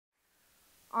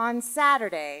On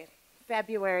Saturday,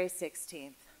 February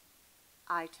 16th,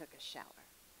 I took a shower.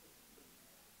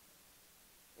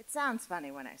 It sounds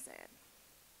funny when I say it,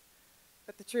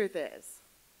 but the truth is,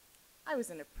 I was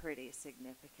in a pretty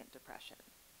significant depression.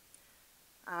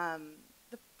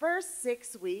 The first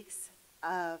 6 weeks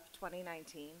of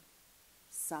 2019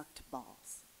 sucked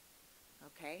balls,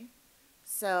 okay?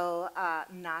 So,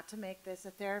 not to make this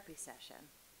a therapy session,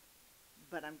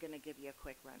 but I'm going to give you a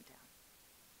quick rundown.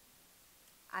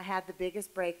 I had the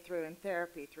biggest breakthrough in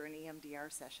therapy through an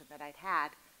EMDR session that I'd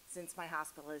had since my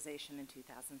hospitalization in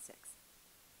 2006.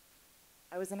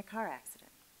 I was in a car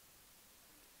accident.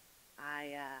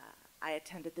 I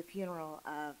attended the funeral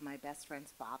of my best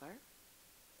friend's father.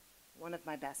 One of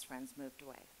my best friends moved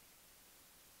away.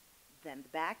 Then the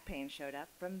back pain showed up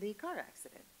from the car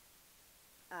accident.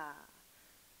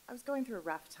 I was going through a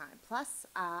rough time. Plus,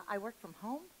 I worked from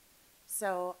home,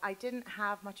 so I didn't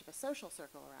have much of a social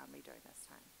circle around me during this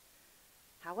time.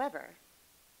 However,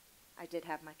 I did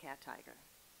have my cat Tiger.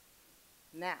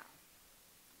 Now,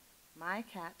 my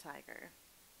cat Tiger,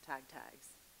 Tags,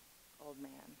 old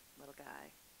man, little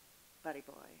guy, buddy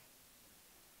boy,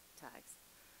 Tags,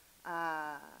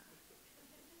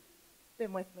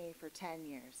 been with me for 10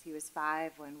 years. He was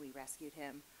 5 when we rescued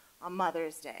him on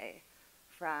Mother's Day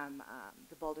from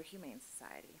the Boulder Humane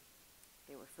Society.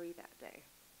 They were free that day.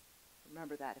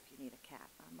 Remember that if you need a cat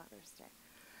on Mother's Day.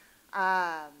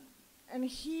 And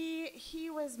he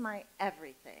was my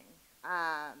everything.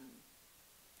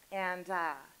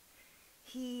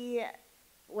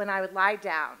 When I would lie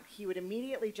down, he would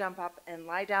immediately jump up and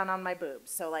lie down on my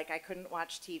boobs. So like I couldn't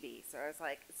watch TV. So I was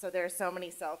like, so there are so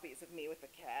many selfies of me with the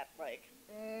cat, like,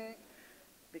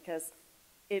 because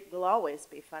it will always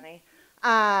be funny.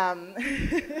 And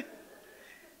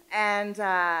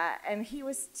he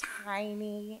was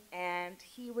tiny, and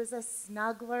he was a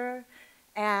snuggler,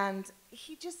 and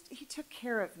he took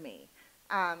care of me.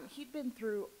 He'd been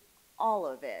through all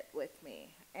of it with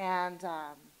me. And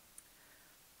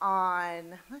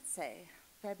on, let's say,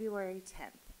 February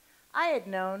 10th, I had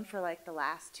known for like the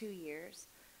last 2 years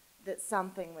that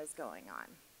something was going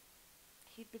on.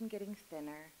 He'd been getting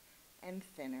thinner and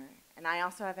thinner, and I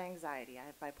also have anxiety. I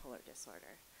have bipolar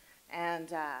disorder.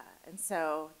 And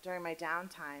so during my down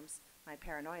times, my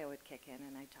paranoia would kick in,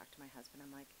 and I'd talk to my husband.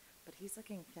 I'm like, but he's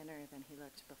looking thinner than he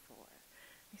looked before.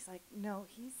 He's like, no,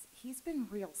 he's been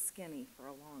real skinny for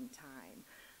a long time.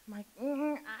 I'm like,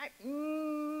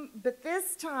 but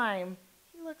this time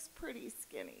he looks pretty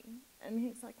skinny. And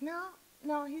he's like,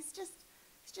 no, he's just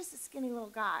a skinny little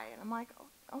guy. And I'm like,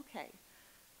 oh, okay.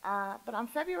 But on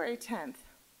February 10th,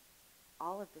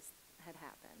 all of this had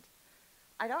happened.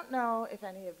 I don't know if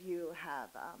any of you have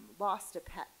lost a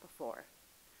pet before,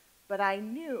 but I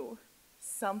knew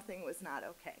something was not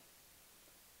okay.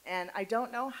 And I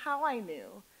don't know how I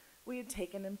knew. We had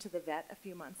taken him to the vet a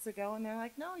few months ago, and they're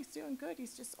like, no, he's doing good.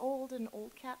 He's just old, and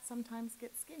old cats sometimes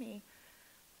get skinny.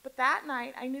 But that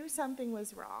night, I knew something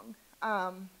was wrong.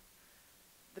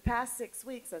 The past 6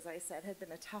 weeks, as I said, had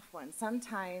been a tough one.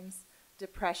 Sometimes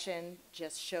depression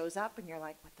just shows up, and you're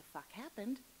like, what the fuck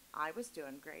happened? I was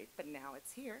doing great, but now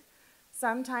it's here.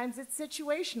 Sometimes it's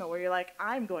situational, where you're like,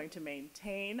 I'm going to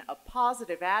maintain a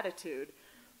positive attitude,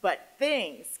 but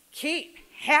things keep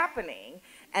happening.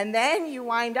 And then you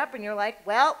wind up and you're like,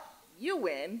 well, you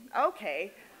win,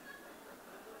 okay.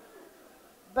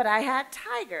 But I had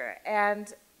Tiger,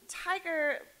 and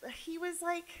Tiger, he was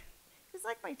like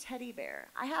my teddy bear.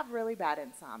 I have really bad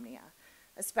insomnia,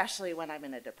 especially when I'm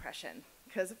in a depression,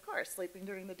 because of course, sleeping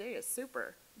during the day is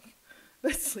super,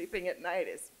 but sleeping at night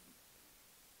is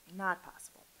not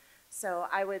possible. So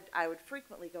I would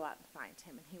frequently go out and find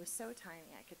him, and he was so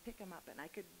tiny, I could pick him up, and I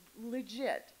could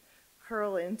legit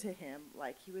curl into him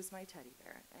like he was my teddy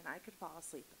bear, and I could fall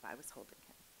asleep if I was holding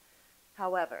him.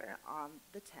 However, on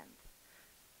the 10th,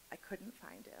 I couldn't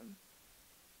find him,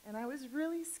 and I was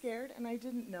really scared, and I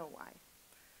didn't know why.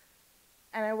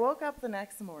 And I woke up the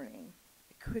next morning,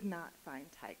 I could not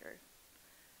find Tiger.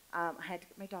 I had to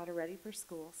get my daughter ready for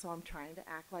school, so I'm trying to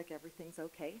act like everything's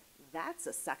okay. That's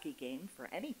a sucky game for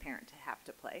any parent to have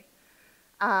to play.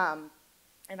 And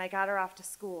I got her off to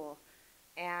school,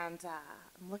 and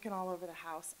I'm looking all over the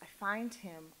house. I find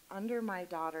him under my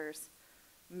daughter's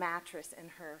mattress in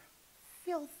her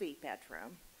filthy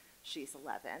bedroom. She's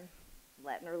 11,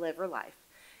 letting her live her life.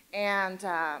 And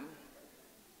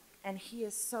he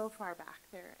is so far back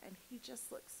there, and he just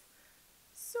looks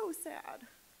so sad.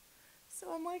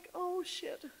 So I'm like, oh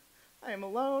shit, I am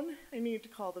alone, I need to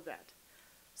call the vet.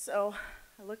 So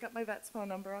I look up my vet's phone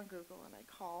number on Google, and I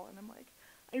call, and I'm like,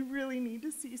 I really need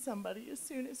to see somebody as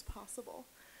soon as possible.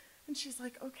 And she's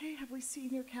like, okay, have we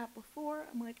seen your cat before?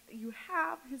 I'm like, you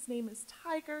have. His name is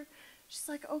Tiger. She's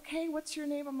like, okay, what's your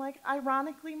name? I'm like,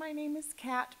 ironically, my name is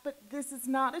Cat, but this is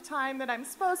not a time that I'm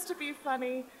supposed to be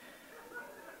funny.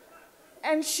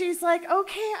 And she's like,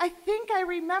 okay, I think I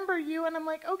remember you. And I'm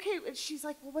like, okay. And she's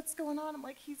like, well, what's going on? I'm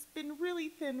like, he's been really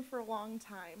thin for a long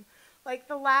time. Like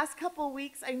the last couple of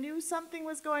weeks, I knew something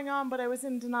was going on, but I was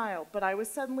in denial. But I was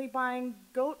suddenly buying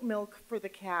goat milk for the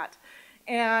cat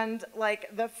and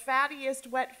like the fattiest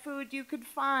wet food you could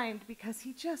find because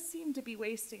he just seemed to be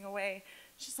wasting away.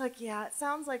 She's like, yeah, it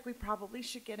sounds like we probably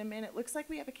should get him in. It looks like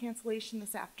we have a cancellation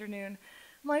this afternoon.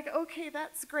 I'm like, okay,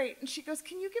 that's great. And she goes,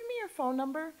 can you give me your phone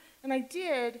number? And I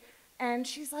did. And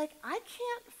she's like, I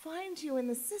can't find you in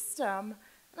the system.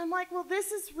 And I'm like, well,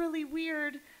 this is really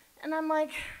weird. And I'm like,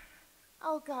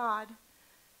 oh, God,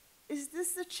 is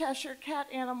this the Cheshire Cat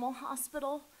Animal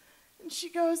Hospital? And she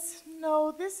goes,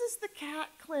 no, this is the cat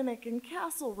clinic in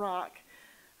Castle Rock.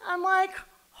 I'm like,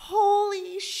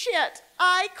 holy shit,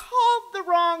 I called the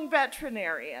wrong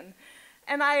veterinarian.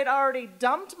 And I had already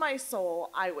dumped my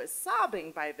soul. I was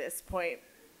sobbing by this point.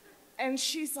 And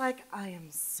she's like, I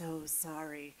am so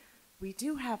sorry. We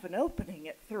do have an opening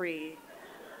at 3.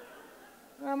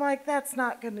 And I'm like, that's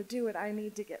not going to do it. I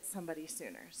need to get somebody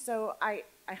sooner. So I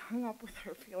hung up with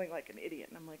her feeling like an idiot.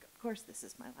 And I'm like, of course, this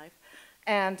is my life.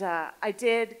 And I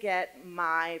did get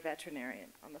my veterinarian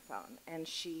on the phone. And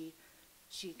she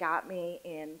got me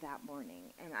in that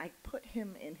morning. And I put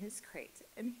him in his crate.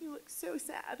 And he looked so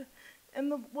sad.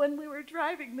 And when we were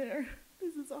driving there,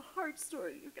 this is a hard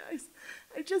story, you guys.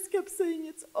 I just kept saying,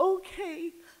 it's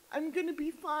okay. I'm going to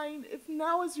be fine. If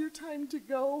now is your time to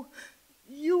go,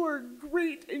 you are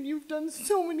great, and you've done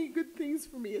so many good things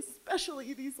for me,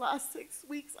 especially these last 6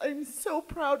 weeks. I'm so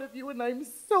proud of you, and I'm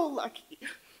so lucky.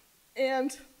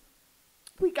 And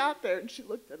we got there, and she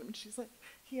looked at him, and she's like,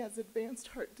 he has advanced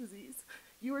heart disease.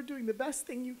 You are doing the best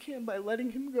thing you can by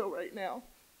letting him go right now.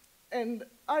 And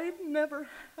I've never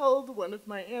held one of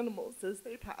my animals as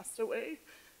they passed away.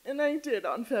 And I did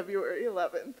on February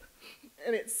 11th.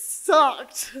 And it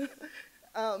sucked.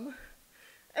 And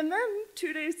then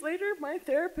 2 days later, my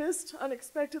therapist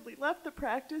unexpectedly left the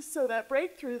practice, so that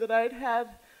breakthrough that I'd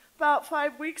had about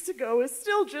 5 weeks ago is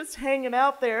still just hanging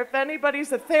out there. If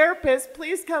anybody's a therapist,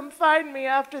 please come find me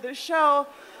after the show.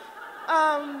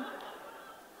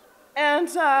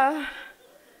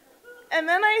 And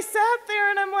then I sat there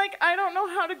and I'm like, I don't know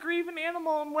how to grieve an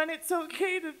animal and when it's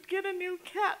okay to get a new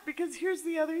cat, because here's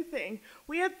the other thing.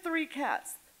 We had 3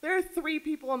 cats. There are 3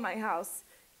 people in my house.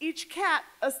 Each cat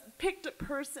picked a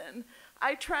person.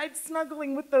 I tried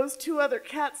snuggling with those 2 other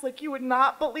cats like you would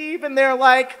not believe, and they're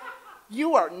like,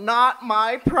 you are not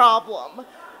my problem.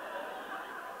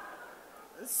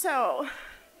 So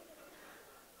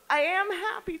I am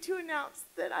happy to announce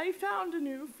that I found a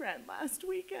new friend last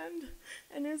weekend,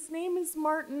 and his name is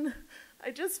Martin.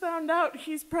 I just found out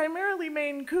he's primarily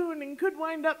Maine Coon and could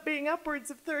wind up being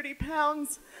upwards of 30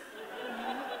 pounds.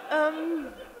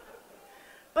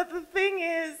 But the thing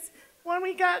is, when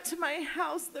we got to my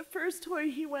house, the first toy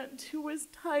he went to was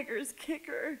Tiger's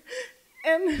Kicker.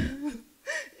 And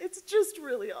it's just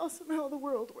really awesome how the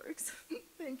world works.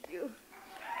 Thank you.